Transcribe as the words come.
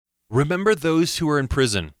Remember those who are in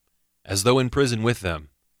prison, as though in prison with them,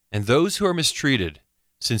 and those who are mistreated,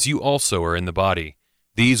 since you also are in the body.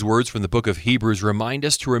 These words from the book of Hebrews remind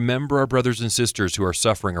us to remember our brothers and sisters who are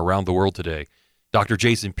suffering around the world today. Dr.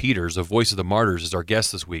 Jason Peters, of Voice of the Martyrs, is our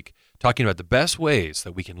guest this week, talking about the best ways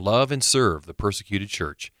that we can love and serve the persecuted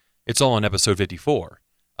church. It's all on episode 54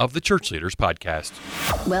 of the Church Leaders Podcast.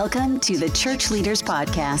 Welcome to the Church Leaders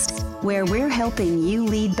Podcast, where we're helping you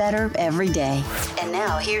lead better every day. And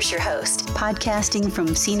now here's your host, podcasting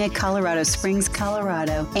from scenic Colorado Springs,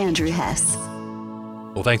 Colorado, Andrew Hess.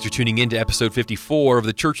 Well, thanks for tuning in to episode 54 of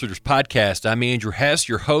the Church Leaders Podcast. I'm Andrew Hess,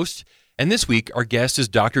 your host, and this week our guest is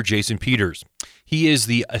Dr. Jason Peters. He is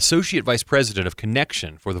the Associate Vice President of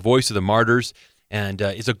Connection for the Voice of the Martyrs and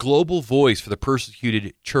is a global voice for the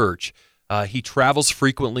persecuted church. He travels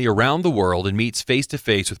frequently around the world and meets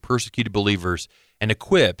face-to-face with persecuted believers and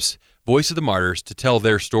equips Voice of the Martyrs to tell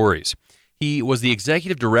their stories. He was the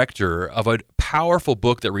executive director of a powerful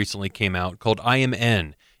book that recently came out called I Am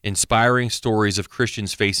N, Inspiring Stories of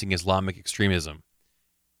Christians Facing Islamic Extremism.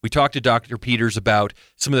 We talked to Dr. Peters about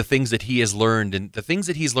some of the things that he has learned, and the things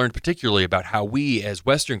that he's learned particularly about how we as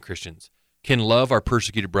Western Christians can love our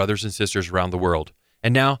persecuted brothers and sisters around the world.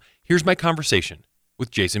 And now, here's my conversation with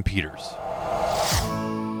Jason Peters.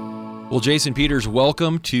 Well, Jason Peters,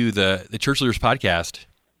 welcome to the Church Leaders Podcast.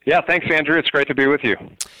 Yeah, thanks, Andrew. It's great to be with you.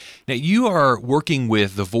 Now, you are working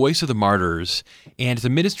with the Voice of the Martyrs, and it's a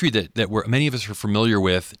ministry that many of us are familiar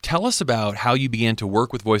with. Tell us about how you began to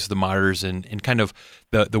work with Voice of the Martyrs and kind of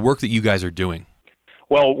the work that you guys are doing.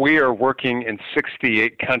 Well, we are working in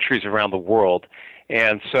 68 countries around the world.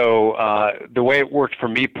 And so the way it worked for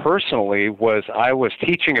me personally was I was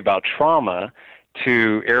teaching about trauma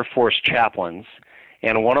to Air Force chaplains.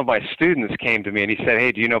 And one of my students came to me and he said,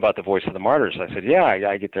 "Hey, do you know about the Voice of the Martyrs?" I said, "Yeah,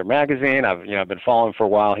 I get their magazine. I've been following for a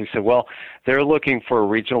while." He said, "Well, they're looking for a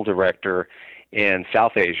regional director in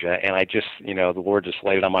South Asia, and I just, the Lord just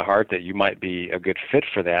laid it on my heart that you might be a good fit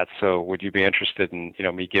for that. So would you be interested in,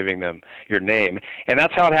 me giving them your name?" And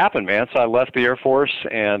that's how it happened, man. So I left the Air Force,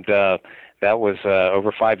 and that was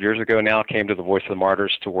over 5 years ago now, came to the Voice of the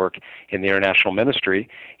Martyrs to work in the international ministry,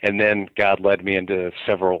 and then God led me into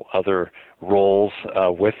several other roles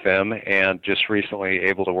with them, and just recently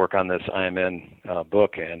able to work on this I Am In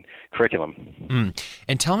book and curriculum.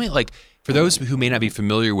 And tell me, for those who may not be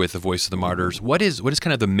familiar with the Voice of the Martyrs, what is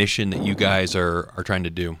kind of the mission that you guys are trying to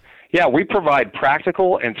do? Yeah, we provide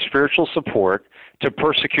practical and spiritual support to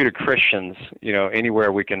persecuted Christians,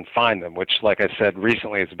 anywhere we can find them, which, like I said,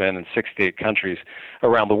 recently has been in 68 countries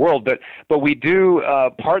around the world. But we do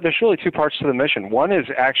there's really two parts to the mission. One is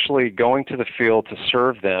actually going to the field to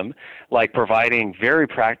serve them, like providing very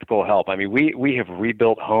practical help. I mean, we have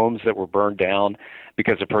rebuilt homes that were burned down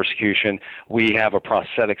because of persecution. We have a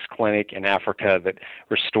prosthetics clinic in Africa that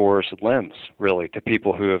restores limbs, really, to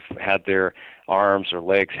people who have had their arms or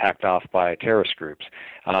legs hacked off by terrorist groups.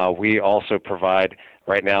 We also provide,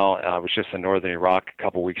 right now, I was just in northern Iraq a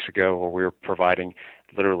couple weeks ago, where we were providing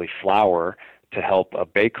literally flour to help a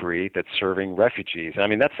bakery that's serving refugees. I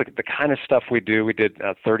mean, that's the kind of stuff we do. We did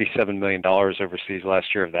 $37 million overseas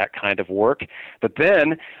last year of that kind of work. But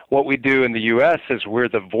then what we do in the U.S. is we're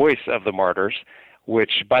the Voice of the Martyrs,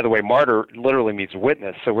 which, by the way, martyr literally means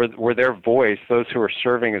witness. So we're their voice, those who are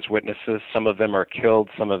serving as witnesses. Some of them are killed,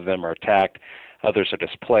 some of them are attacked, others are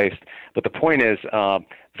displaced. But the point is,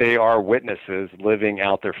 they are witnesses living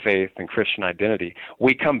out their faith and Christian identity.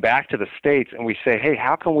 We come back to the States and we say, hey,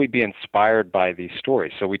 how can we be inspired by these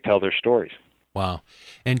stories? So we tell their stories. Wow.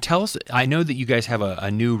 And tell us, I know that you guys have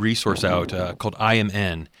a new resource out called I Am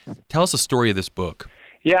N. Tell us the story of this book.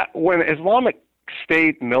 Yeah, when Islamic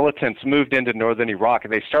State militants moved into northern Iraq,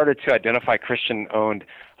 and they started to identify Christian-owned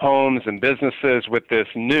homes and businesses with this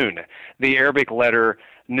Noon, the Arabic letter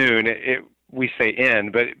Noon. We say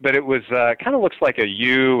N, but it was kind of looks like a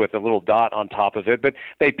U with a little dot on top of it. But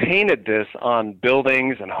they painted this on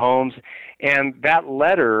buildings and homes, and that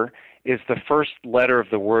letter is the first letter of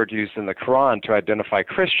the word used in the Quran to identify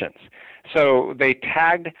Christians. So they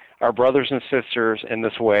tagged our brothers and sisters in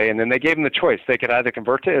this way, and then they gave them the choice. They could either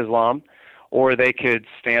convert to Islam, or they could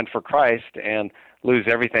stand for Christ and lose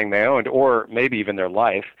everything they owned, or maybe even their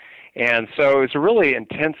life. And so it's a really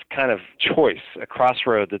intense kind of choice, a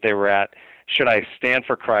crossroad that they were at. Should I stand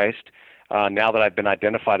for Christ now that I've been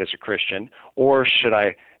identified as a Christian, or should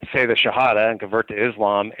I say the Shahada and convert to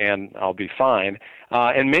Islam, and I'll be fine.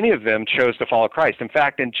 And many of them chose to follow Christ. In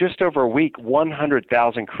fact, in just over a week,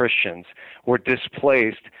 100,000 Christians were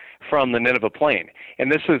displaced from the Nineveh plain.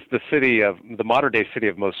 And this is the modern-day city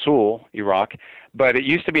of Mosul, Iraq, but it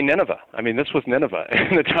used to be Nineveh. I mean, this was Nineveh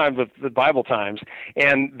in the time of the Bible times,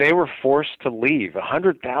 and they were forced to leave.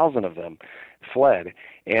 100,000 of them fled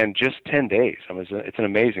in just 10 days. I mean, it's an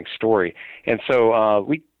amazing story. And so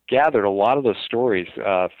we gathered a lot of those stories,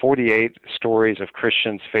 48 stories of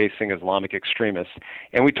Christians facing Islamic extremists,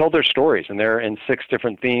 and we told their stories, and they're in 6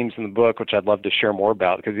 different themes in the book, which I'd love to share more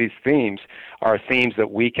about, because these themes are themes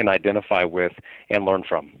that we can identify with and learn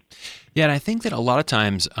from. Yeah, and I think that a lot of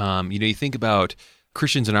times, you think about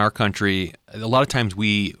Christians in our country, a lot of times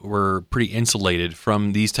we were pretty insulated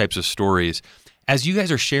from these types of stories. As you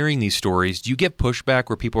guys are sharing these stories, do you get pushback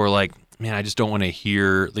where people are like, man, I just don't want to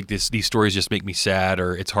hear, like these stories just make me sad,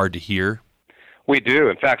 or it's hard to hear? We do.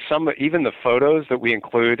 In fact, even the photos that we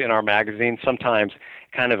include in our magazine sometimes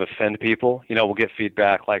kind of offend people. We'll get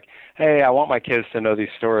feedback like, hey, I want my kids to know these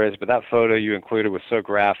stories, but that photo you included was so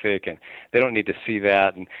graphic, and they don't need to see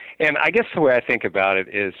that. And I guess the way I think about it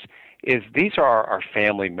is these are our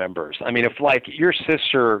family members. I mean, if like your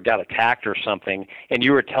sister got attacked or something and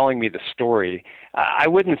you were telling me the story, I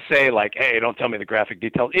wouldn't say like, hey, don't tell me the graphic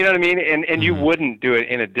details. You know what I mean? And you wouldn't do it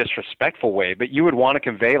in a disrespectful way, but you would want to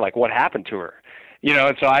convey like what happened to her.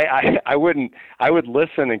 And so I would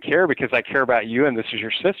listen and care because I care about you, and this is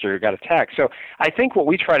your sister who got attacked. So I think what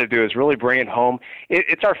we try to do is really bring it home.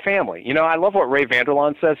 It's our family. I love what Ray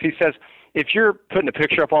Vanderlaan says. He says, if you're putting a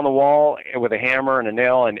picture up on the wall with a hammer and a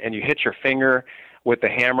nail and you hit your finger with the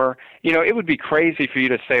hammer, it would be crazy for you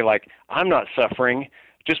to say like, I'm not suffering,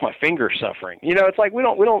 just my finger's suffering. It's like we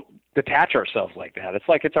don't detach ourselves like that. It's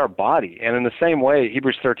like it's our body. And in the same way,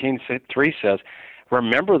 Hebrews 13:3 says,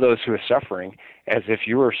 remember those who are suffering as if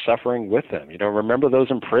you were suffering with them. Remember those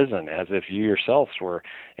in prison as if you yourselves were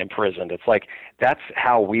imprisoned. It's like that's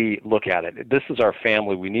how we look at it. This is our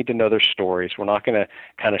family. We need to know their stories. We're not going to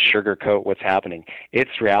kind of sugarcoat what's happening. It's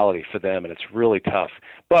reality for them, and it's really tough.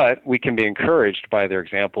 But we can be encouraged by their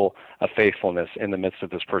example of faithfulness in the midst of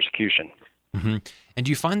this persecution. Mm-hmm. And do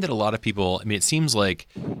you find that a lot of people, it seems like,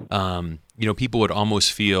 people would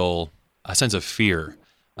almost feel a sense of fear,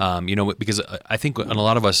 because I think on a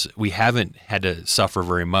lot of us, we haven't had to suffer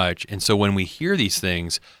very much. And so when we hear these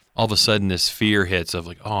things, all of a sudden this fear hits of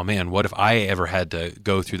like, oh man, what if I ever had to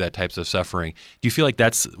go through that types of suffering? Do you feel like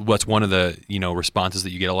that's what's one of the, responses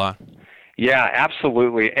that you get a lot? Yeah,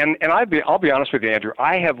 absolutely. And I'll be honest with you, Andrew,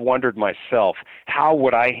 I have wondered myself, how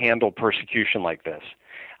would I handle persecution like this?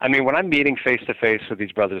 I mean, when I'm meeting face-to-face with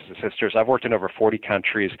these brothers and sisters, I've worked in over 40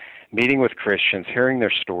 countries, meeting with Christians, hearing their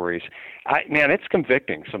stories. It's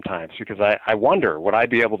convicting sometimes because I wonder, would I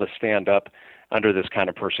be able to stand up under this kind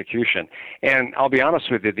of persecution? And I'll be honest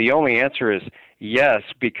with you, the only answer is yes,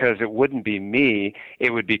 because it wouldn't be me,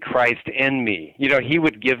 it would be Christ in me. He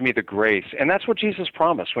would give me the grace. And that's what Jesus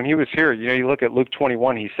promised when he was here. You look at Luke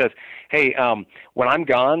 21, he says, hey, when I'm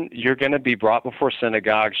gone, you're going to be brought before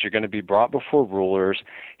synagogues, you're going to be brought before rulers.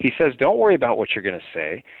 He says, don't worry about what you're going to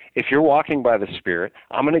say. If you're walking by the Spirit,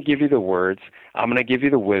 I'm going to give you the words, I'm going to give you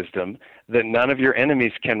the wisdom that none of your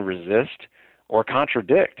enemies can resist or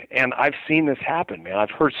contradict. And I've seen this happen, man. I've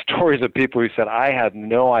heard stories of people who said, I had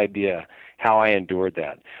no idea how I endured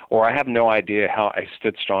that, or I have no idea how I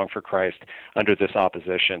stood strong for Christ under this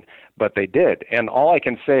opposition, but they did. And all I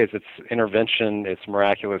can say is it's intervention, it's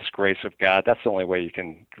miraculous grace of God. That's the only way you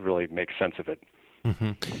can really make sense of it.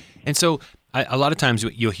 Mm-hmm. And so a lot of times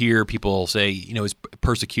you'll hear people say,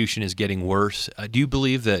 persecution is getting worse. Do you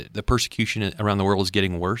believe that the persecution around the world is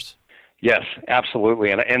getting worse? Yes,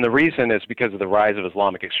 absolutely. And the reason is because of the rise of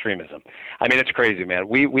Islamic extremism. I mean, it's crazy, man.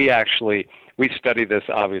 We study this,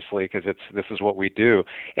 obviously, because this is what we do.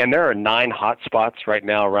 And there are 9 hotspots right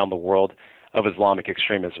now around the world of Islamic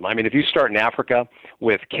extremism. I mean, if you start in Africa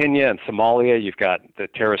with Kenya and Somalia, you've got the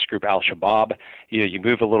terrorist group Al-Shabaab. You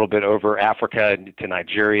move a little bit over Africa to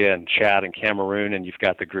Nigeria and Chad and Cameroon, and you've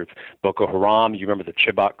got the group Boko Haram. You remember the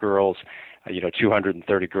Chibok girls.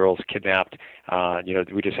 230 girls kidnapped.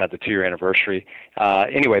 We just had the 2-year anniversary.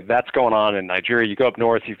 Anyway, that's going on in Nigeria. You go up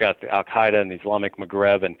north, you've got the Al-Qaeda and the Islamic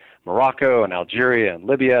Maghreb and Morocco and Algeria and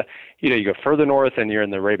Libya. You go further north and you're in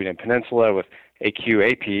the Arabian Peninsula with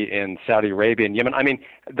AQAP in Saudi Arabia and Yemen. I mean,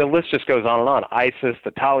 the list just goes on and on. ISIS,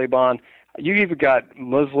 the Taliban. You even got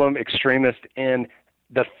Muslim extremists in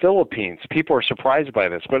the Philippines. People are surprised by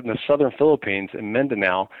this, but in the southern Philippines, in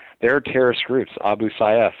Mindanao, there are terrorist groups, Abu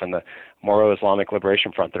Sayyaf and the Moro Islamic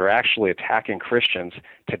Liberation Front, that are actually attacking Christians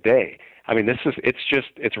today. I mean,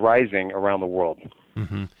 it's rising around the world.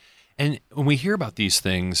 Mm-hmm. And when we hear about these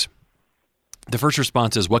things, the first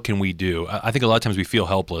response is, what can we do? I think a lot of times we feel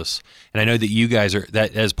helpless. And I know that you guys are,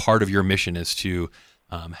 that as part of your mission is to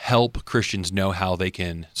help Christians know how they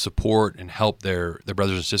can support and help their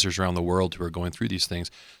brothers and sisters around the world who are going through these things.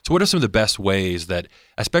 So what are some of the best ways that,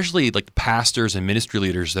 especially like pastors and ministry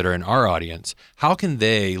leaders that are in our audience, how can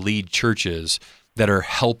they lead churches that are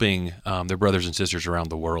helping their brothers and sisters around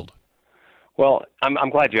the world? Well,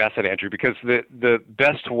 I'm glad you asked that, Andrew, because the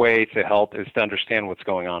best way to help is to understand what's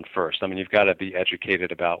going on first. I mean, you've got to be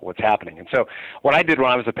educated about what's happening. And so what I did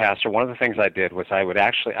when I was a pastor, one of the things I did was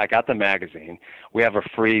I got the magazine. We have a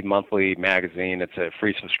free monthly magazine. It's a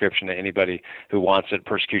free subscription to anybody who wants it,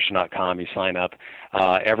 persecution.com. You sign up.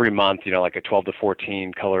 Every month, like a 12 to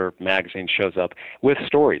 14 color magazine shows up with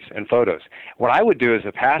stories and photos. What I would do as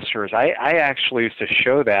a pastor is I actually used to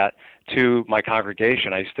show that to my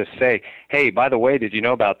congregation. I used to say, hey, by the way, did you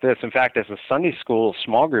know about this? In fact, as a Sunday school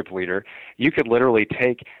small group leader, you could literally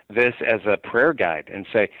take this as a prayer guide and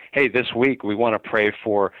say, hey, this week we want to pray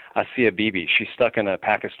for Asiya Bibi. She's stuck in a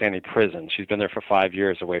Pakistani prison. She's been there for 5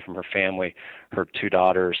 years away from her family, her 2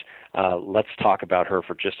 daughters. Let's talk about her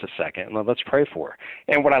for just a second, and let's pray for her.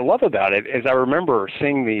 And what I love about it is I remember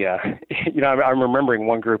seeing I'm remembering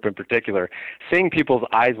one group in particular, seeing people's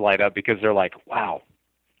eyes light up because they're like, wow,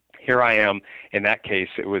 here I am. In that case,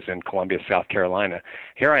 it was in Columbia, South Carolina.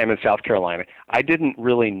 Here I am in South Carolina. I didn't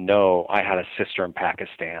really know I had a sister in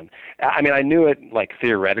Pakistan. I mean, I knew it like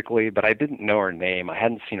theoretically, but I didn't know her name. I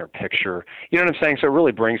hadn't seen her picture. You know what I'm saying? So it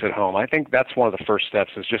really brings it home. I think that's one of the first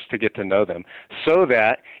steps, is just to get to know them so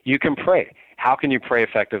that you can pray. How can you pray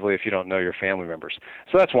effectively if you don't know your family members?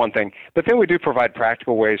 So that's one thing. But then we do provide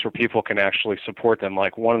practical ways where people can actually support them.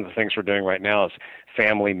 Like one of the things we're doing right now is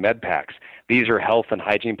family med packs. These are health and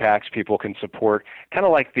hygiene packs people can support, kind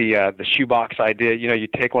of like the shoebox idea. You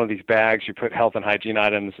take one of these bags, you put health and hygiene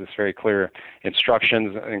items, there's very clear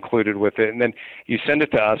instructions included with it, and then you send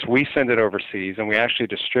it to us. We send it overseas, and we actually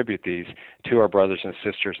distribute these to our brothers and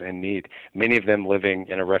sisters in need, many of them living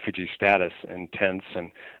in a refugee status in tents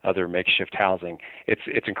and other makeshift housing.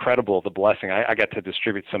 It's incredible, the blessing. I got to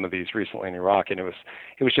distribute some of these recently in Iraq, and it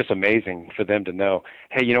was just amazing for them to know,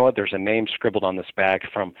 hey, you know what, there's a name scribbled on this bag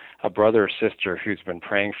from a brother or sister who's been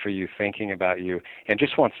praying for you, thinking about you, and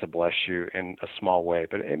just wants to bless you in a small way.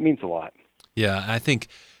 But it means a lot. Yeah, I think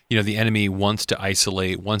the enemy wants to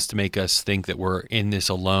isolate, wants to make us think that we're in this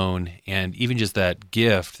alone, and even just that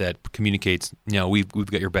gift that communicates, we've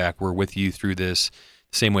got your back, we're with you through this,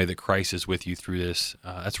 the same way that Christ is with you through this.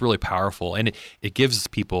 That's really powerful, and it gives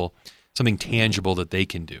people something tangible that they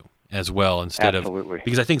can do as well, instead Absolutely.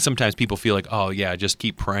 Because I think sometimes people feel like, oh yeah, just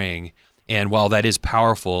keep praying. And while that is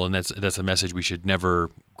powerful, and that's a message we should never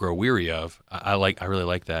grow weary of, I really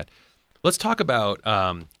like that. Let's talk about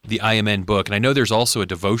the IMN book, and I know there's also a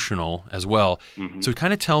devotional as well. Mm-hmm. So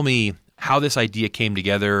kind of tell me how this idea came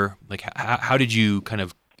together. Like, how did you kind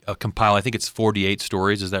of compile? I think it's 48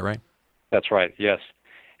 stories. Is that right? That's right. Yes.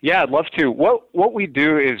 Yeah, I'd love to. What we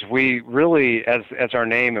do is we really, as our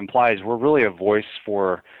name implies, we're really a voice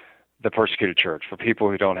for the persecuted church, for people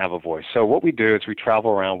who don't have a voice. So what we do is we travel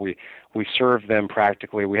around, we serve them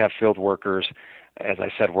practically. We have field workers, as I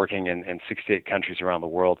said, working in 68 countries around the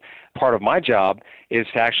world. Part of my job is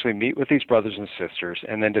to actually meet with these brothers and sisters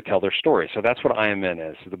and then to tell their stories. So that's what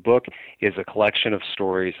IMN is. The book is a collection of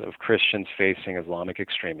stories of Christians facing Islamic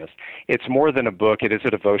extremists. It's more than a book. It is a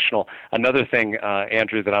devotional. Another thing,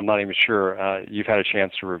 Andrew, that I'm not even sure you've had a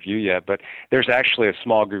chance to review yet, but there's actually a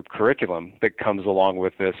small group curriculum that comes along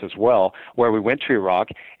with this as well, where we went to Iraq,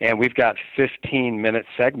 and we've got 15-minute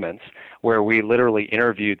segments where we literally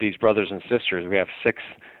interviewed these brothers and sisters. We have 6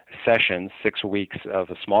 sessions, 6 weeks of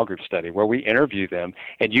a small group study where we interview them,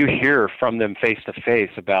 and you hear from them face to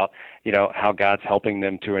face about, how God's helping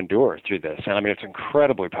them to endure through this. And I mean, it's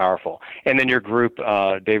incredibly powerful. And then your group,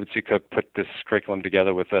 David C. Cook, put this curriculum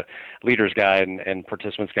together with a leader's guide and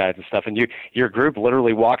participants guides and stuff. And your group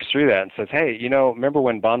literally walks through that and says, hey, remember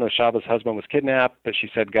when Banu Shaba's husband was kidnapped, but she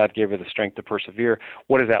said God gave her the strength to persevere?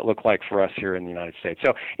 What does that look like for us here in the United States?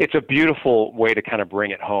 So it's a beautiful way to kind of bring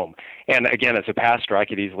it home. And again, as a pastor, I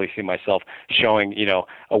could easily see myself showing,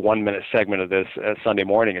 a 1-minute segment of this Sunday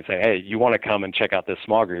morning and saying, hey, you want to come and check out this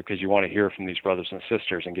small group because you want to hear from these brothers and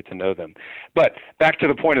sisters and get to know them. But back to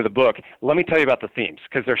the point of the book, let me tell you about the themes,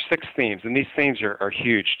 because there's 6 themes, and these themes are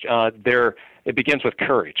huge. It begins with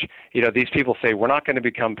courage. These people say, we're not going to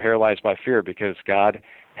become paralyzed by fear because God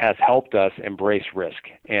has helped us embrace risk.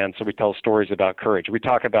 And so we tell stories about courage. We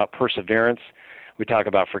talk about perseverance. We talk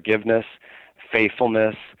about forgiveness,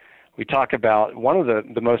 faithfulness. We talk about one of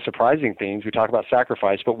the most surprising things. We talk about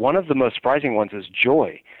sacrifice, but one of the most surprising ones is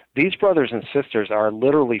joy. These brothers and sisters are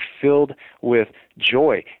literally filled with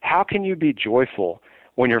joy. How can you be joyful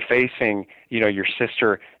when you're facing, your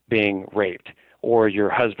sister being raped or your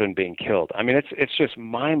husband being killed? I mean, it's just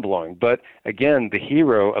mind-blowing. But again, the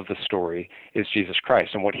hero of the story is Jesus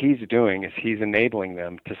Christ, and what he's doing is he's enabling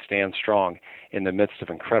them to stand strong in the midst of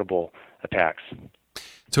incredible attacks.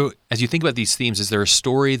 So as you think about these themes, is there a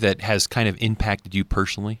story that has kind of impacted you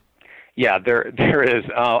personally? Yeah, there is.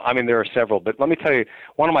 There are several, but let me tell you,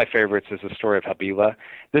 one of my favorites is the story of Habila.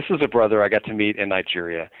 This is a brother I got to meet in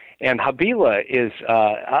Nigeria. And Habila is,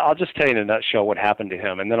 I'll just tell you in a nutshell what happened to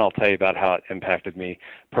him, and then I'll tell you about how it impacted me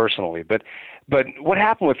personally. But what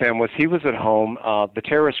happened with him was he was at home. The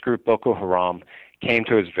terrorist group Boko Haram came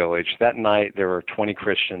to his village. That night, there were 20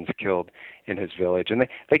 Christians killed in his village. And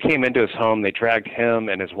they came into his home. They dragged him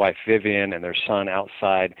and his wife Vivian and their son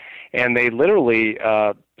outside. And they literally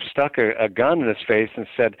stuck a gun in his face and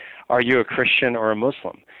said, "Are you a Christian or a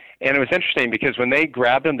Muslim?" And it was interesting because when they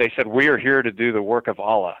grabbed him, they said, "We are here to do the work of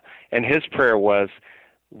Allah." And his prayer was,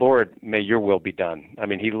 "Lord, may your will be done." I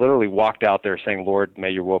mean, he literally walked out there saying, "Lord,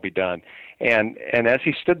 may your will be done." And as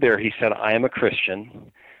he stood there, he said, "I am a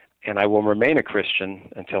Christian, and I will remain a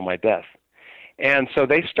Christian until my death." And so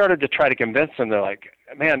they started to try to convince him. They're like,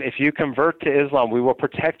 "Man, if you convert to Islam, we will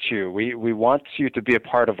protect you. We want you to be a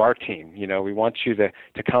part of our team. We want you to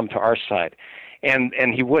come to our side." And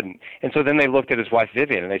he wouldn't. And so then they looked at his wife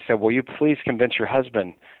Vivian and they said, "Will you please convince your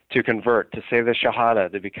husband to convert, to say the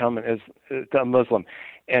Shahada, to become a Muslim?"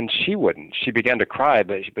 And she wouldn't. She began to cry,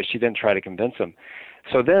 but she didn't try to convince him.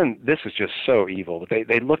 So then this is just so evil.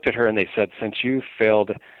 They looked at her and they said, "Since you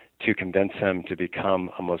failed to convince him to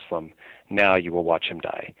become a Muslim, now you will watch him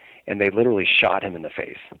die." And they literally shot him in the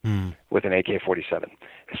face with an AK-47.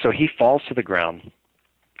 So he falls to the ground.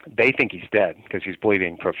 They think he's dead because he's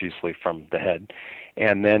bleeding profusely from the head.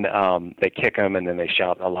 And then they kick him, and then they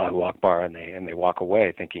shout Allahu Akbar, and they walk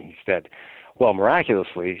away thinking he's dead. Well,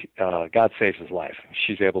 miraculously, God saves his life.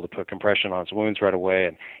 She's able to put compression on his wounds right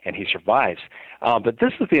away, and he survives. But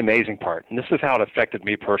this is the amazing part, and this is how it affected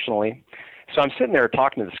me personally. So I'm sitting there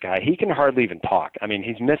talking to this guy. He can hardly even talk. I mean,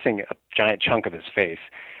 he's missing a giant chunk of his face,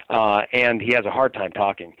 and he has a hard time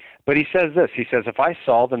talking. But he says this. He says, "If I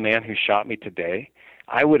saw the man who shot me today,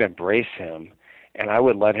 I would embrace him, and I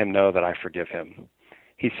would let him know that I forgive him."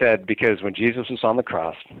 He said, because when Jesus was on the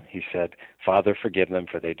cross, he said, "Father, forgive them,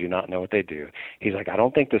 for they do not know what they do." He's like, "I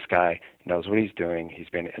don't think this guy knows what he's doing. He's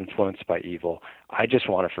been influenced by evil. I just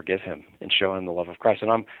want to forgive him and show him the love of Christ."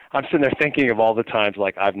 And I'm sitting there thinking of all the times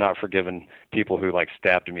like I've not forgiven people who like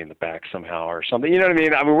stabbed me in the back somehow or something. You know what I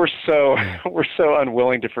mean? I mean, we're so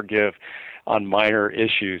unwilling to forgive on minor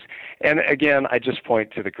issues. And again, I just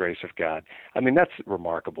point to the grace of God. I mean, that's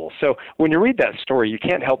remarkable. So when you read that story, you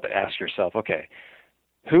can't help but ask yourself, okay,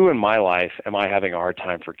 who in my life am I having a hard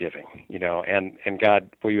time forgiving? And God,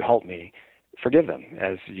 will you help me forgive them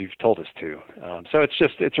as you've told us to? So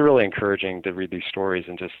it's really encouraging to read these stories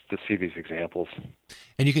and just to see these examples.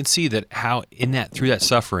 And you can see that how through that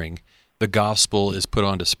suffering, the gospel is put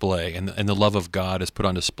on display, and the love of God is put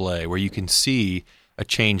on display, where you can see a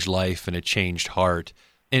changed life and a changed heart.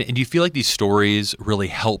 And do you feel like these stories really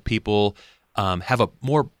help people have a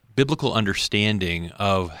more biblical understanding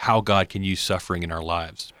of how God can use suffering in our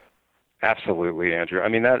lives? Absolutely, Andrew. I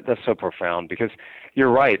mean, that's so profound because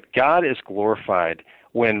you're right. God is glorified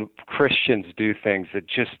when Christians do things that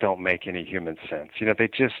just don't make any human sense.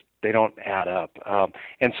 They don't add up.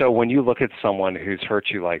 And so when you look at someone who's hurt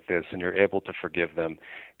you like this and you're able to forgive them,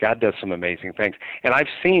 God does some amazing things. And I've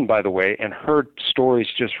seen, by the way, and heard stories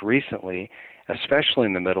just recently, especially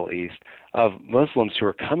in the Middle East, of Muslims who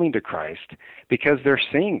are coming to Christ because they're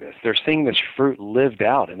seeing this. They're seeing this fruit lived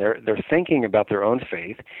out, and they're thinking about their own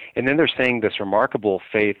faith, and then they're seeing this remarkable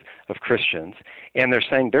faith of Christians, and they're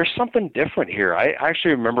saying there's something different here. I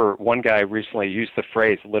actually remember one guy recently used the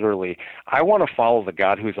phrase literally, "I want to follow the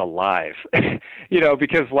God who's alive."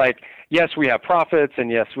 Because yes, we have prophets, and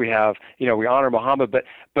yes, we have, we honor Muhammad,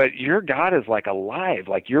 but your God is like alive,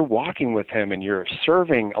 like you're walking with him and you're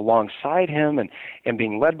serving alongside him and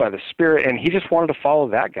being led by the Spirit. And he just wanted to follow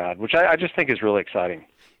that God, which I just think is really exciting.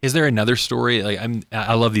 Is there another story?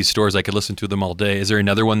 I love these stories. I could listen to them all day. Is there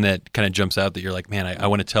another one that kind of jumps out that you're like, man, I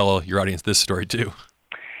want to tell your audience this story too?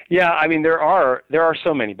 Yeah, I mean, there are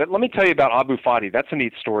so many. But let me tell you about Abu Fadi. That's a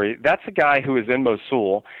neat story. That's a guy who is in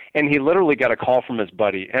Mosul, and he literally got a call from his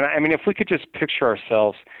buddy. And I mean, if we could just picture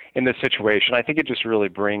ourselves in this situation, I think it just really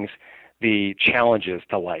brings the challenges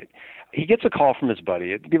to light. he gets a call from his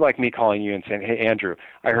buddy. It'd be like me calling you and saying, hey, Andrew,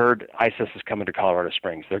 I heard ISIS is coming to Colorado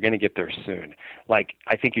Springs. They're going to get there soon. Like,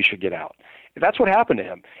 I think you should get out. That's what happened to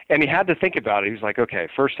him. And he had to think about it. He was like, okay,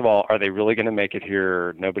 first of all, are they really going to make it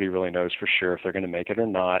here? Nobody really knows for sure if they're going to make it or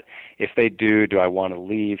not. If they do I want to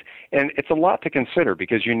leave? And it's a lot to consider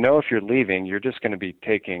because if you're leaving, you're just going to be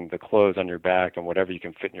taking the clothes on your back and whatever you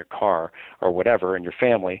can fit in your car or whatever in your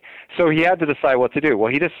family. So he had to decide what to do.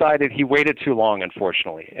 Well, he decided he waited too long,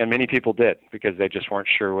 unfortunately, and many people did because they just weren't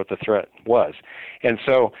sure what the threat was. And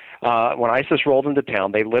so when ISIS rolled into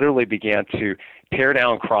town, they literally began to tear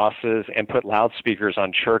down crosses and put loudspeakers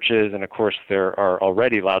on churches, and of course there are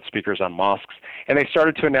already loudspeakers on mosques, and they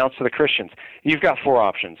started to announce to the Christians, you've got 4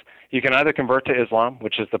 options. You can either convert to Islam,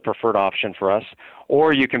 which is the preferred option for us,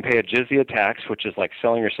 or you can pay a jizya tax, which is like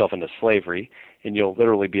selling yourself into slavery, and you'll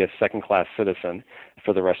literally be a second-class citizen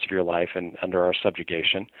for the rest of your life and under our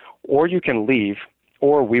subjugation, or you can leave,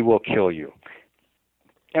 or we will kill you.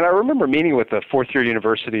 And I remember meeting with a fourth-year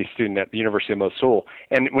university student at the University of Mosul,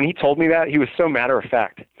 and when he told me that, he was so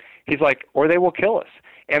matter-of-fact. He's like, or they will kill us.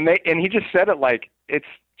 And he just said it like it's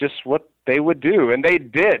just what they would do, and they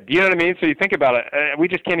did. You know what I mean? So you think about it, we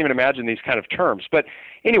just can't even imagine these kind of terms. But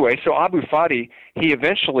anyway, so Abu Fadi, he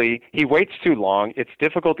waits too long. It's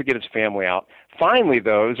difficult to get his family out. Finally,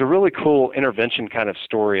 though, it was a really cool intervention kind of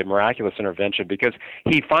story, a miraculous intervention, because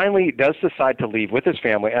he finally does decide to leave with his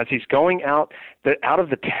family. As he's going out of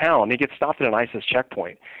the town, he gets stopped at an ISIS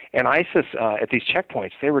checkpoint. And ISIS, at these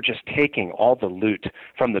checkpoints, they were just taking all the loot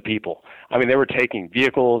from the people. I mean, they were taking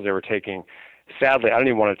vehicles, they were taking... Sadly, I don't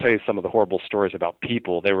even want to tell you some of the horrible stories about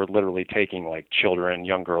people. They were literally taking like children,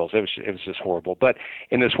 young girls. It was just horrible. But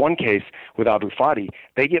in this one case with Abu Fadi,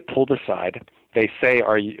 they get pulled aside. They say,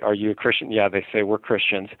 are you a Christian? Yeah, they say, we're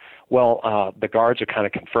Christians. Well, the guards are kind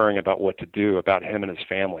of conferring about what to do about him and his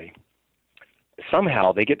family.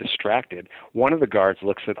 Somehow they get distracted. One of the guards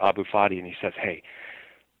looks at Abu Fadi and he says, hey,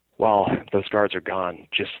 well, those guards are gone.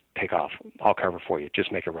 Just take off. I'll cover for you.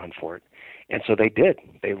 Just make a run for it. And so they did.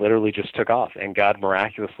 They literally just took off, and God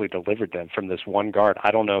miraculously delivered them from this one guard.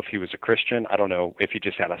 I don't know if he was a Christian. I don't know if he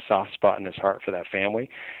just had a soft spot in his heart for that family.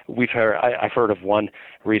 I've heard of one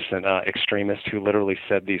recent extremist who literally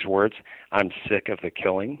said these words, I'm sick of the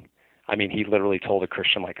killing. I mean, he literally told a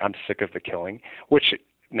Christian, like, I'm sick of the killing, which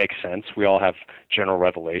makes sense. We all have general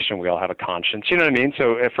revelation. We all have a conscience. You know what I mean?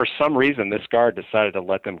 So if for some reason this guard decided to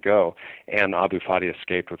let them go, and Abu Fadi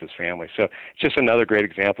escaped with his family. So it's just another great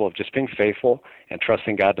example of just being faithful and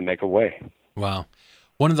trusting God to make a way. Wow.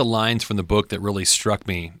 One of the lines from the book that really struck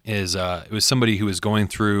me is it was somebody who was going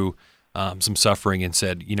through some suffering and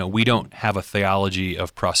said, we don't have a theology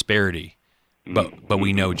of prosperity, but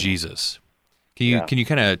we know Jesus. Can you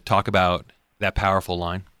kind of talk about that powerful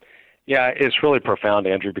line? Yeah, it's really profound,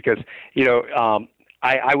 Andrew, because,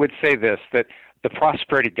 I would say this, that the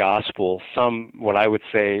prosperity gospel, what I would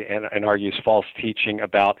say and argue is false teaching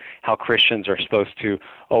about how Christians are supposed to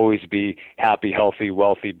always be happy, healthy,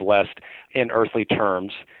 wealthy, blessed in earthly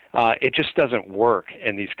terms, it just doesn't work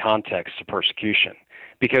in these contexts of persecution,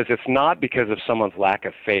 because it's not because of someone's lack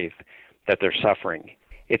of faith that they're suffering.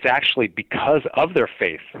 It's actually because of their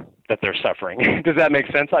faith that they're suffering. Does that make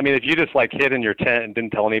sense? I mean, if you just hid in your tent and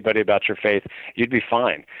didn't tell anybody about your faith, you'd be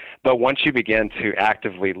fine. But once you begin to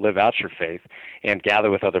actively live out your faith and gather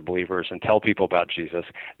with other believers and tell people about Jesus,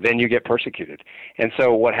 then you get persecuted. And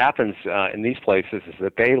so what happens in these places is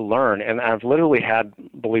that they learn, and I've literally had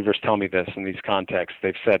believers tell me this in these contexts.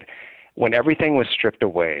 They've said, when everything was stripped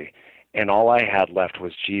away and all I had left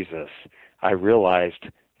was Jesus, I realized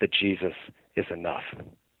that Jesus is enough.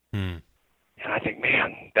 And I think,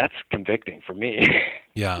 man, that's convicting for me.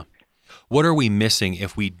 Yeah. What are we missing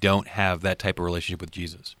if we don't have that type of relationship with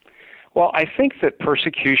Jesus? Well, I think that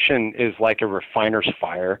persecution is like a refiner's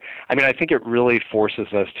fire. I mean, I think it really forces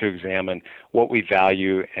us to examine what we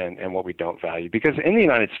value and what we don't value. Because in the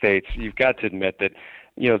United States, you've got to admit that,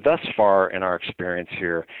 thus far in our experience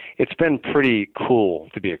here, it's been pretty cool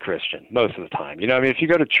to be a Christian most of the time. If you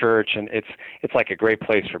go to church and it's like a great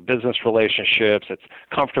place for business relationships, it's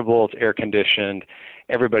comfortable, it's air conditioned,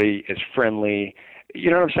 everybody is friendly. You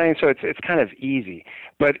know what I'm saying? So it's kind of easy.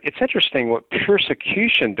 But it's interesting, what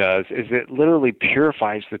persecution does is it literally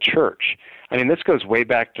purifies the church. I mean, this goes way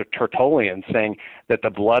back to Tertullian saying that the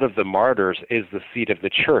blood of the martyrs is the seed of the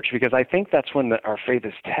church, because I think that's when our faith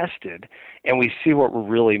is tested and we see what we're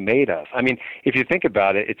really made of. I mean, if you think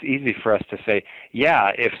about it, it's easy for us to say,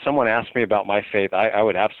 yeah, if someone asked me about my faith, I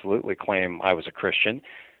would absolutely claim I was a Christian.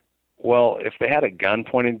 Well, if they had a gun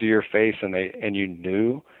pointed to your face and you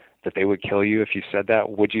knew that they would kill you if you said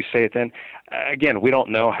that, would you say it then? Again, we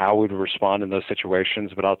don't know how we would respond in those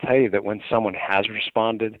situations, but I'll tell you that when someone has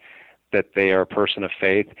responded, that they are a person of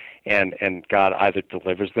faith and God either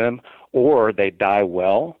delivers them or they die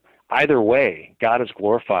well. Either way, God is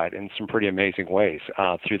glorified in some pretty amazing ways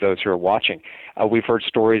through those who are watching. We've heard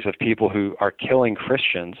stories of people who are killing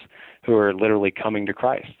Christians who are literally coming to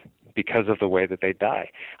Christ because of the way that they die.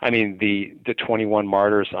 I mean, the 21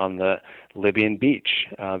 martyrs on the Libyan beach,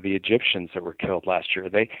 the Egyptians that were killed last year,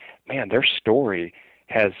 their story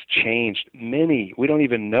has changed many. We don't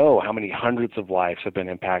even know how many hundreds of lives have been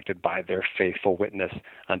impacted by their faithful witness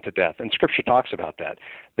unto death. And Scripture talks about that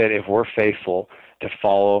if we're faithful to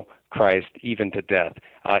follow Christ even to death,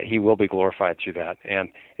 he will be glorified through that. And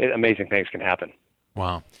amazing things can happen.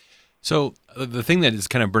 Wow. So the thing that is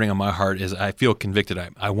kind of burning on my heart is I feel convicted.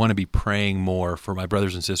 I want to be praying more for my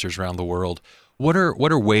brothers and sisters around the world. What are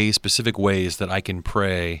specific ways that I can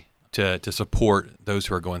pray to support those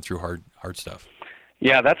who are going through hard stuff?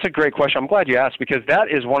 Yeah, that's a great question. I'm glad you asked, because that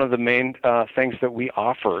is one of the main things that we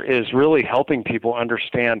offer, is really helping people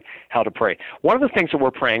understand how to pray. One of the things that we're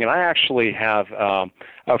praying, and I actually have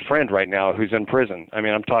a friend right now who's in prison. I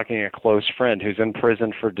mean, I'm talking a close friend who's in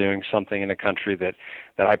prison for doing something in a country that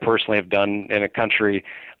I personally have done in a country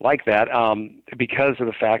like that, because of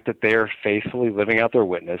the fact that they're faithfully living out their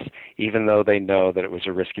witness, even though they know that it was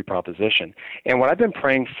a risky proposition. And what I've been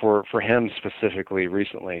praying for him specifically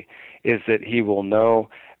recently is that he will know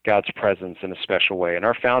God's presence in a special way. And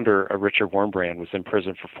our founder, Richard Wurmbrand, was in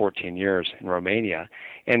prison for 14 years in Romania.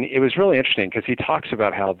 And it was really interesting because he talks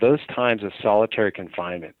about how those times of solitary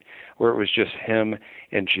confinement, where it was just him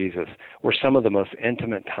and Jesus, were some of the most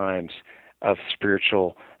intimate times of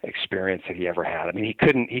spiritual experience that he ever had. I mean, he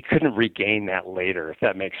couldn't regain that later, if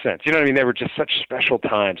that makes sense. You know what I mean? They were just such special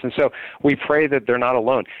times. And so we pray that they're not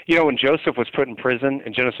alone. You know, when Joseph was put in prison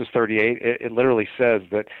in Genesis 38, it literally says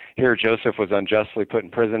that here Joseph was unjustly put in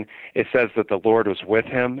prison. It says that the Lord was with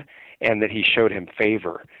him and that he showed him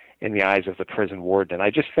favor in the eyes of the prison warden. And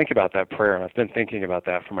I just think about that prayer, and I've been thinking about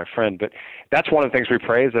that for my friend. But that's one of the things we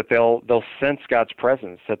pray, is that they'll sense God's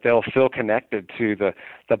presence, that they'll feel connected to the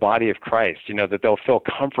body of Christ, you know, that they'll feel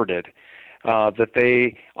comforted, that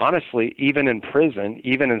they, honestly, even in prison,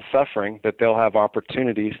 even in suffering, that they'll have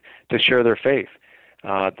opportunities to share their faith,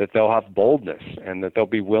 that they'll have boldness, and that they'll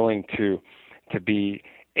be willing to be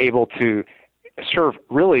able to serve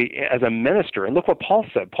really as a minister. And look what Paul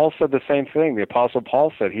said. Paul said the same thing. The Apostle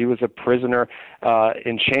Paul said he was a prisoner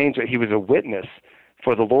in chains, that he was a witness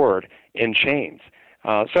for the Lord in chains.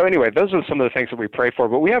 So anyway, those are some of the things that we pray for.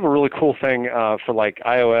 But we have a really cool thing for like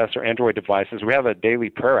iOS or Android devices. We have a daily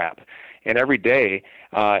prayer app. And every day,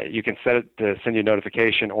 you can set it to send you a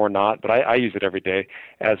notification or not, but I use it every day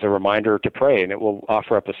as a reminder to pray, and it will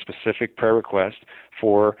offer up a specific prayer request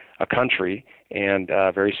for a country and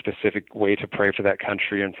a very specific way to pray for that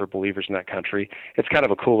country and for believers in that country. It's kind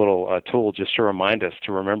of a cool little tool just to remind us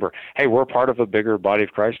to remember, hey, we're part of a bigger body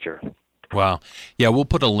of Christ here. Wow. Yeah, we'll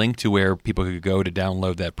put a link to where people could go to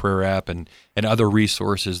download that prayer app and other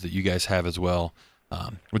resources that you guys have as well.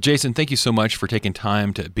 Well, Jason, thank you so much for taking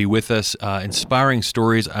time to be with us. Inspiring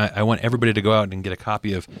stories. I want everybody to go out and get a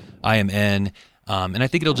copy of I Am In, and I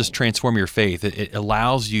think it'll just transform your faith. It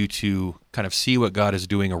allows you to kind of see what God is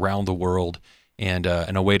doing around the world and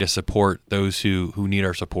a way to support those who need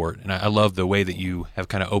our support. And I love the way that you have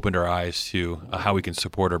kind of opened our eyes to how we can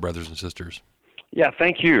support our brothers and sisters. Yeah,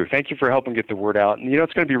 thank you. Thank you for helping get the word out. And, you know,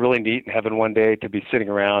 it's going to be really neat in heaven one day to be sitting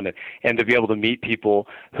around and to be able to meet people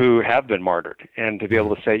who have been martyred and to be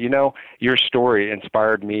able to say, you know, your story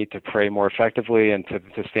inspired me to pray more effectively and to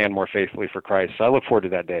stand more faithfully for Christ. So I look forward to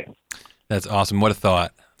that day. That's awesome. What a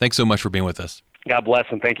thought. Thanks so much for being with us. God bless,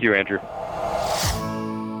 and thank you, Andrew.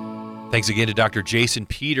 Thanks again to Dr. Jason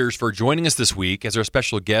Peters for joining us this week as our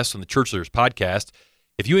special guest on the Church Leaders Podcast.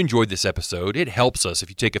 If you enjoyed this episode, it helps us if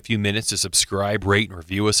you take a few minutes to subscribe, rate, and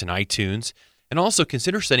review us in iTunes, and also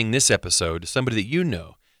consider sending this episode to somebody that you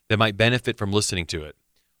know that might benefit from listening to it.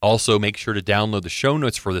 Also, make sure to download the show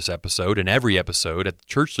notes for this episode and every episode at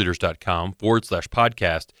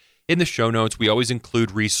churchleaders.com/podcast. In the show notes, we always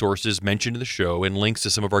include resources mentioned in the show and links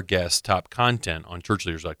to some of our guests' top content on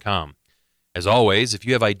churchleaders.com. As always, if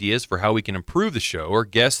you have ideas for how we can improve the show or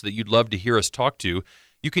guests that you'd love to hear us talk to,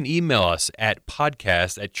 you can email us at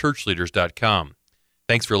podcast@churchleaders.com.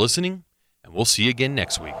 Thanks for listening, and we'll see you again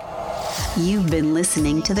next week. You've been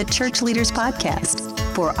listening to the Church Leaders Podcast.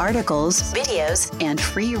 For articles, videos, and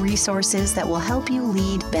free resources that will help you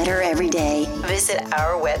lead better every day, visit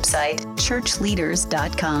our website,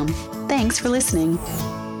 churchleaders.com. Thanks for listening.